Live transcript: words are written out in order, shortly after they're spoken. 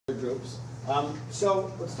groups.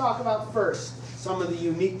 So let's talk about first some of the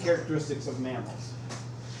unique characteristics of mammals.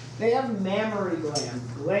 They have mammary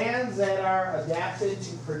glands, glands that are adapted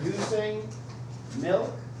to producing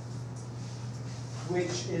milk,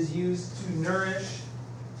 which is used to nourish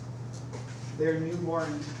their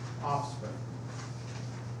newborn offspring.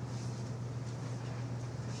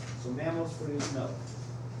 So mammals produce milk.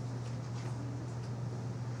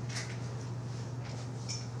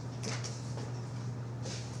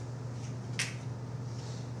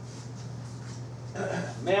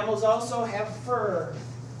 Mammals also have fur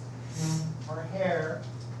or hair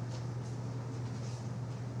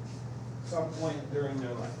at some point during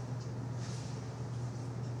their life.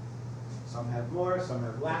 Some have more, some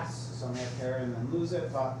have less, some have hair and then lose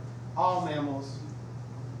it, but all mammals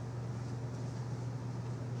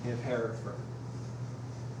have hair or fur.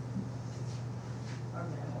 Are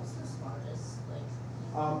mammals the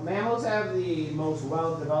smartest? Mammals have the most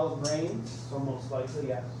well-developed brains, so most likely,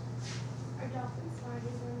 yes. Are dolphins smarter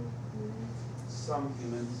than humans? Some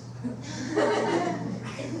humans.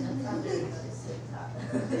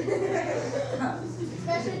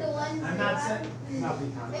 Especially the ones I'm not saying, not be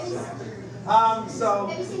condescending. Have So,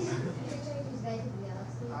 you seen Hitchhiker's Guide to the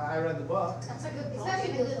Galaxy? I read the book, That's a good,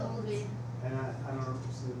 especially the good movie. and I don't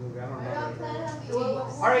see the movie, I don't I don't know. plan on being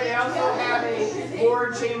All right, they also have a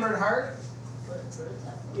four-chambered heart.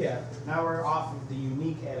 Yeah, now we're off of the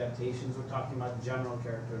unique adaptations, we're talking about general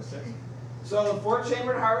characteristics. So the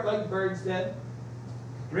four-chambered heart, like birds did.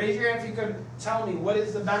 Raise your hand if you could tell me, what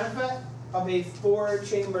is the benefit of a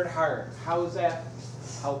four-chambered heart? How is that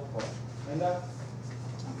helpful? Linda?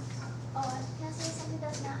 Oh, can I say something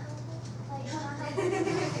that's not helpful? Like, not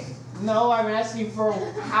helpful? No, I'm asking for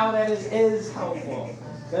how that is helpful.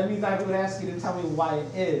 That means I would ask you to tell me why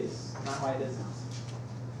it is, not why it isn't.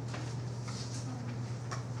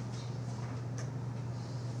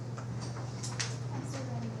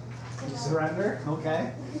 You surrender?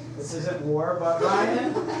 Okay. This isn't war, but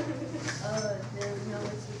Ryan? There's no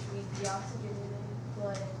mix between deoxygenated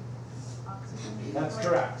blood and oxygenated blood. That's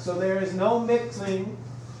correct. So there is no mixing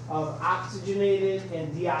of oxygenated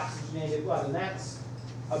and deoxygenated blood, and that's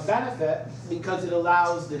a benefit because it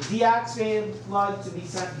allows the deoxygenated blood to be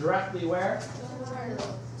sent directly where?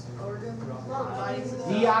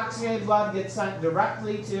 Deoxygenated blood gets sent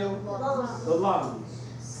directly to the lungs.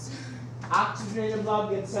 Oxygenated blood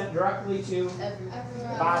gets sent directly to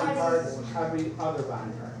body parts, every other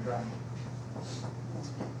body part. Correct.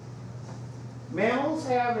 Mammals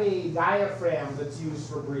have a diaphragm that's used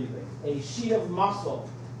for breathing, a sheet of muscle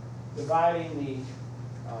dividing the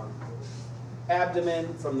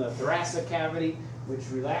abdomen from the thoracic cavity, which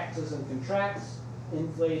relaxes and contracts,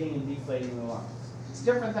 inflating and deflating the lungs. It's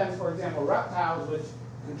different than, for example, reptiles, which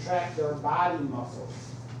contract their body muscles.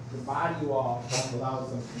 The body wall allows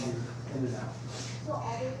them to move in and out. So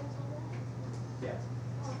all the animals Yeah.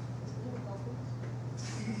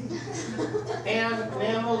 And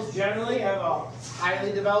mammals generally have a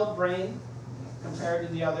highly developed brain compared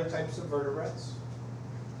to the other types of vertebrates.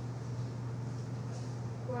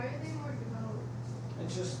 Why are they more developed?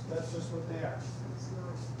 That's just what they are.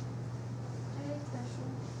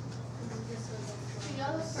 You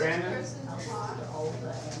know the first Brandon? person to talk?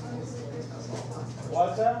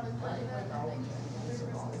 What's that?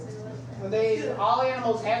 All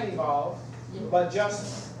animals have evolved, but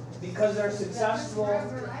just because they're successful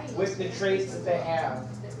with the traits that they have.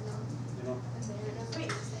 You know?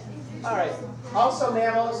 All right. Also,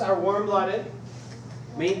 mammals are warm-blooded,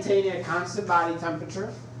 maintaining a constant body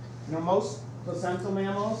temperature. You know, most placental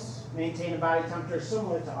mammals maintain a body temperature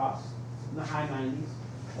similar to us, in the high 90s,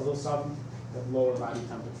 although some have lower body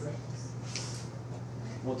temperature.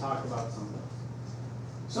 We'll talk about some of those.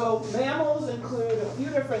 So mammals include a few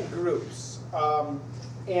different groups,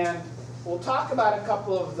 and we'll talk about a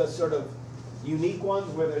couple of the sort of unique ones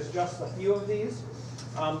where there's just a few of these.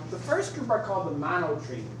 The first group are called the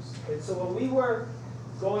monotremes. And so when we were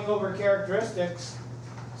going over characteristics,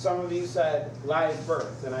 some of you said live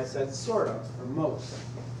birth, and I said sort of, or most,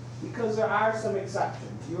 because there are some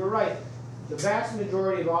exceptions. You were right. The vast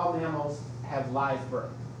majority of all mammals have live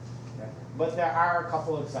birth. Okay? But there are a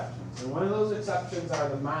couple of exceptions. And one of those exceptions are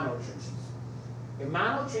the monotremes. The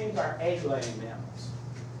monotremes are egg-laying mammals.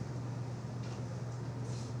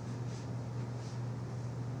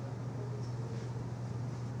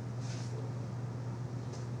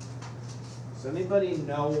 Does anybody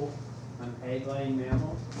know an egg-laying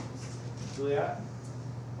mammal? Juliet?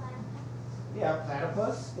 Yeah,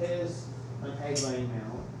 platypus is an egg-laying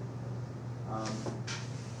mammal.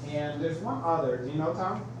 And there's one other. Do you know,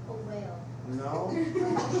 Tom? A whale. No.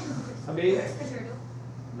 Habib?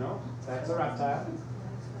 No, that's a reptile.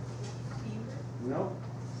 No.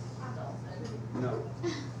 No.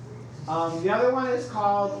 The other one is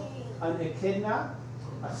called an echidna,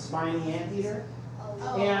 a spiny anteater.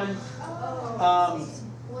 And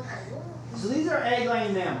so these are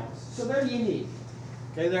egg-laying mammals. So they're unique.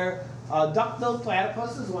 Okay, they're duck-billed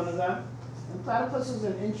platypus is one of them. And platypus is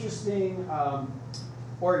an interesting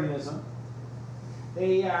organism.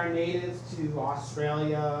 They are native to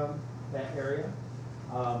Australia, that area.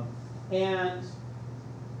 And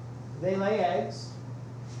they lay eggs.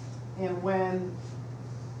 And when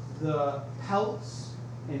the pelts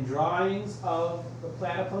and drawings of the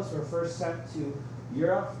platypus were first sent to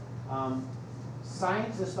Europe,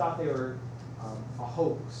 scientists thought they were a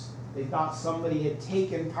hoax. They thought somebody had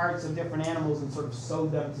taken parts of different animals and sort of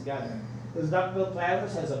sewed them together. This duck-billed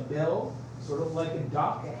platypus has a bill, sort of like a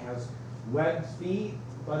duck. It has webbed feet,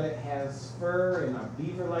 but it has fur and a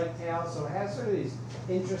beaver-like tail, so it has sort of these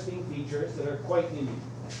interesting features that are quite unique.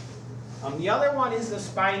 The other one is the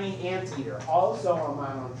spiny anteater, also a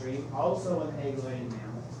monotreme, also an egg-laying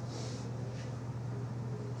mammal.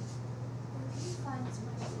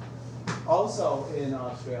 Also in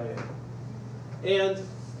Australia. And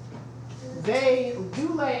they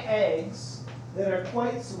do lay eggs that are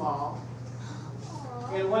quite small.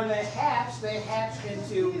 And when they hatch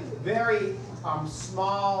into very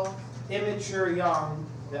small, immature young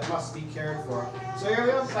that must be cared for. So here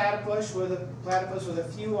we have a platypus with a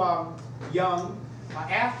few young.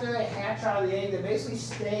 After they hatch out of the egg, they basically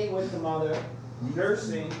stay with the mother,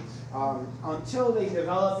 nursing until they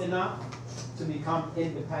develop enough to become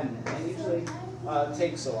independent. And usually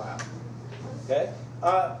takes a while. Okay.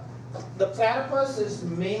 The platypus is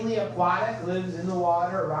mainly aquatic, lives in the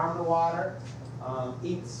water, around the water,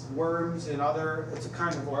 eats worms and it's a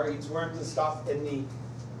carnivore, eats worms and stuff in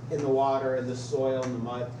the water, in the soil, in the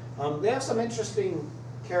mud. They have some interesting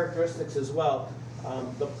characteristics as well.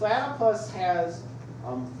 The platypus has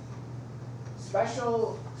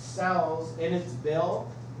special cells in its bill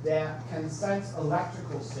that can sense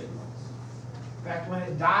electrical signals. In fact, when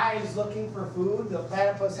it dives looking for food, the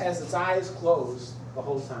platypus has its eyes closed the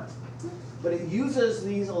whole time. But it uses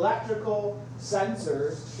these electrical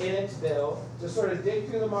sensors in its bill to sort of dig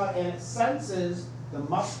through the mud, and it senses the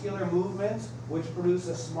muscular movements, which produce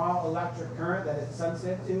a small electric current that it's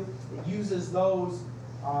sensitive to. It uses those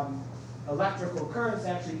electrical currents to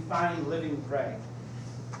actually find living prey.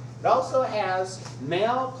 It also has,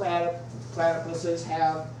 male platypuses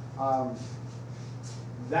have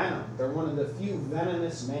venom. They're one of the few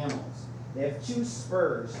venomous mammals. They have two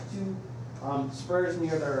spurs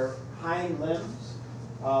near their hind limbs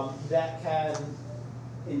that can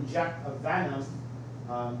inject a venom.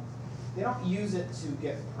 They don't use it to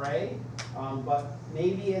get prey, but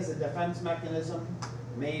maybe as a defense mechanism,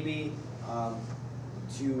 maybe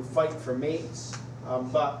to fight for mates,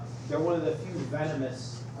 but they're one of the few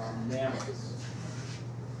venomous mammals.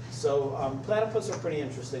 So platypus are pretty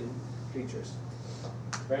interesting creatures.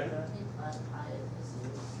 Brandon?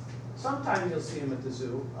 Sometimes you'll see them at the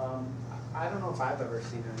zoo. I don't know if I've ever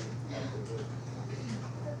seen any at the zoo.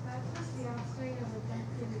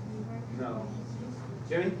 No.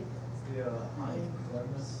 Jimmy? The hind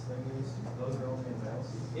limbs thingies, those are only in males?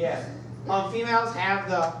 Yeah. Females have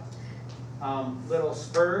the little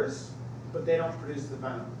spurs, but they don't produce the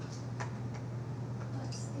venom.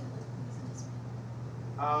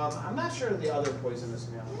 I'm not sure of the other poisonous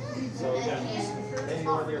mammal. So again, maybe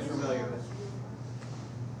one you're familiar with.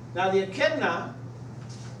 Now the echidna,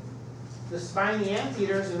 the spiny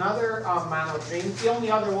anteater, is another monotreme. It's the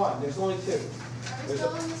only other one. There's only two.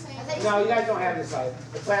 No, you guys don't have this side.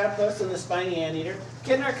 The platypus and the spiny anteater.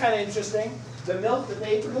 Echidna are kind of interesting. The milk that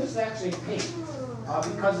they produce is actually pink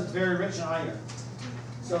because it's very rich in iron.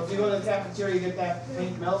 So if you go to the cafeteria, you get that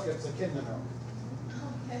pink milk, it's echidna milk.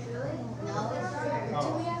 Really? No. Oh.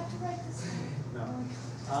 Do we have to write this? No.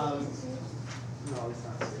 No, it's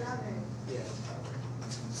not. Strawberry. Yeah,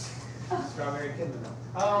 strawberry echidna milk.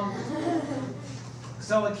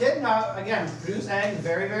 So echidna, again, produce eggs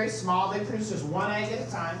very, very small. They produce just one egg at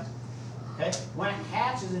a time. Okay? When it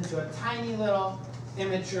hatches into a tiny little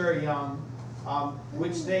immature young,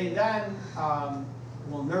 which they then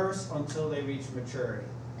will nurse until they reach maturity.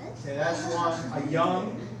 Okay, that's one, a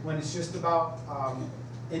young, when it's just about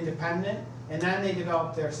independent, and then they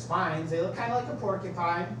develop their spines. They look kind of like a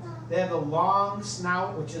porcupine. They have a long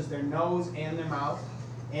snout, which is their nose and their mouth,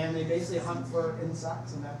 and they basically hunt for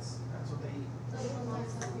insects, and that's what they eat.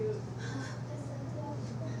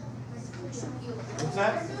 What's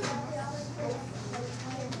that?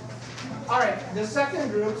 All right, the second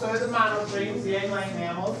group, so the monotremes, the egg-laying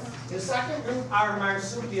mammals. The second group are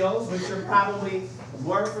marsupials, which you're probably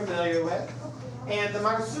more familiar with. And the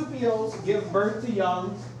marsupials give birth to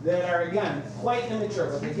young that are, again, quite immature.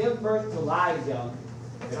 But they give birth to live young.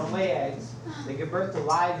 They don't lay eggs. They give birth to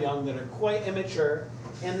live young that are quite immature.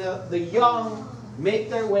 And the young make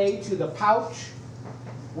their way to the pouch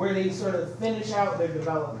where they sort of finish out their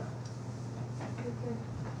development.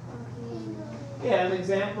 Yeah, and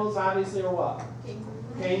examples obviously are what?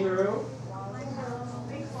 Kangaroo.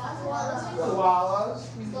 Koalas.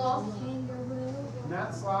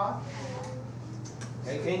 Not sloth.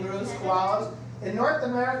 Okay, kangaroos, koalas. In North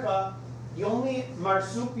America, the only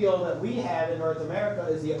marsupial that we have in North America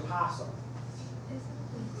is the opossum.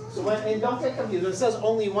 So when, and don't get confused, when it says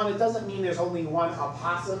only one, it doesn't mean there's only one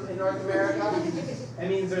opossum in North America. It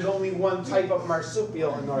means there's only one type of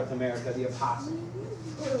marsupial in North America, the opossum.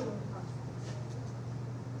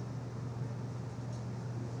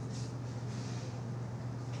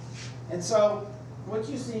 And so what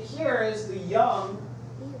you see here is the young.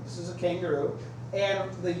 This is a kangaroo,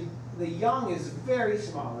 and the young is very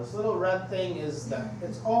small. This little red thing is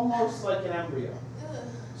it's almost like an embryo.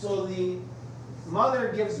 So the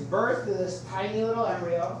mother gives birth to this tiny little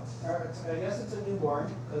embryo, or I guess it's a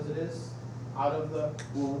newborn because it is out of the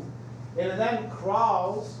womb, and it then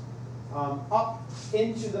crawls up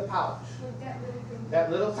into the pouch.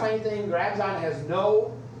 That little tiny thing grabs on. It has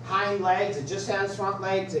no hind legs. It just has front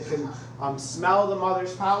legs. It can smell the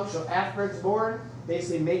mother's pouch. So after it's born,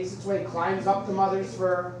 basically makes its way, climbs up the mother's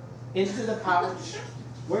fur into the pouch,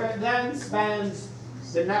 where it then spends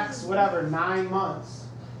the next 9 months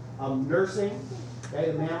nursing.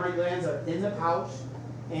 Okay, the mammary glands are in the pouch,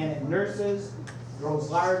 and it nurses, grows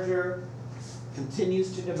larger,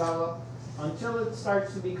 continues to develop until it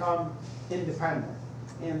starts to become independent.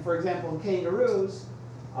 And for example, in kangaroos,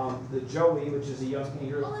 the joey, which is a young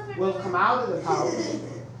kangaroo, will come out of the pouch,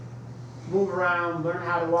 move around, learn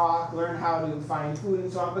how to walk, learn how to find food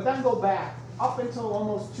and so on, but then go back up until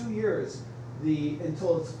almost 2 years,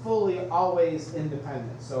 until it's fully always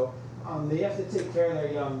independent. So they have to take care of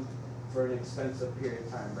their young for an extensive period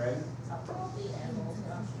of time, Brandon?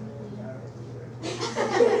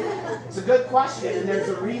 It's a good question, and there's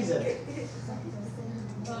a reason.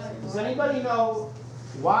 Does anybody know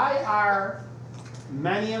why are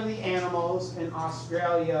many of the animals in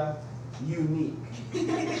Australia unique?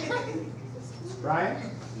 Right?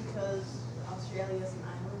 Because Australia is an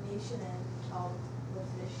island nation and all the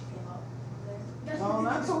fish came up there. Well,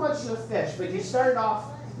 not so much the fish, but you started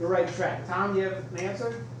off the right track. Tom, do you have an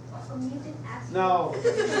answer? No.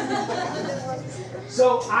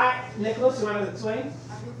 So Nicholas, you want to explain?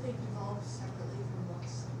 Everything evolved separately from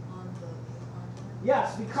what's on the continent.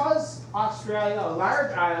 Yes, because Australia, a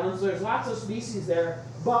large island, so there's lots of species there,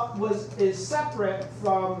 but is separate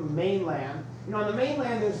from mainland. You know, on the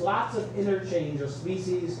mainland, there's lots of interchange of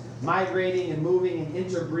species migrating and moving and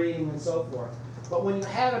interbreeding and so forth. But when you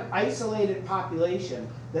have an isolated population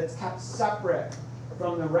that's kept separate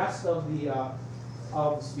from the rest of the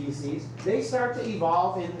of species, they start to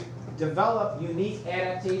evolve and develop unique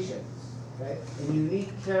adaptations, okay, and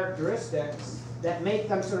unique characteristics that make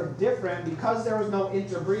them sort of different. Because there was no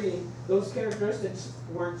interbreeding, those characteristics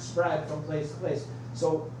weren't spread from place to place.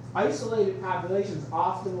 So isolated populations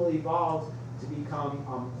often will evolve to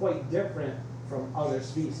become quite different from other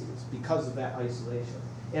species because of that isolation.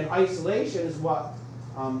 And isolation is what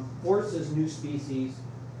forces new species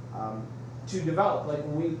to develop. Like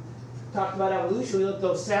when we talked about evolution, we looked at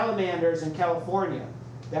those salamanders in California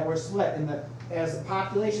that were split. And as the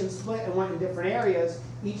population split and went in different areas,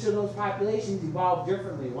 each of those populations evolved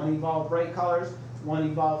differently. One evolved bright colors, one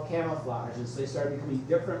evolved camouflage. And so they started becoming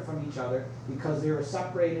different from each other because they were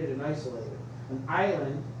separated and isolated. An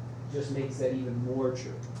island just makes that even more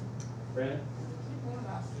true. Brandon?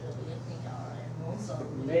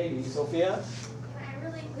 Maybe. Sophia? I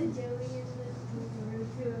relate the Joey is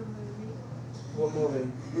with to a movie. What movie?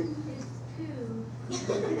 It's poo.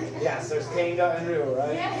 Yes, there's kangaroo,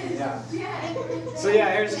 right? Yes. Yeah. So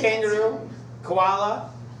yeah, here's kangaroo,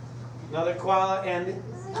 koala, another koala, and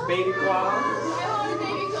baby koala. I want a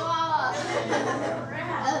baby koala.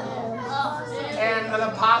 And an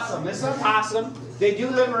opossum. This is an opossum. They do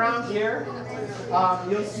live around here.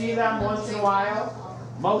 You'll see them once in a while.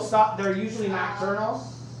 They're usually nocturnal.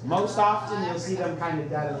 Most often you'll see them kind of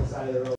dead on the side of the road.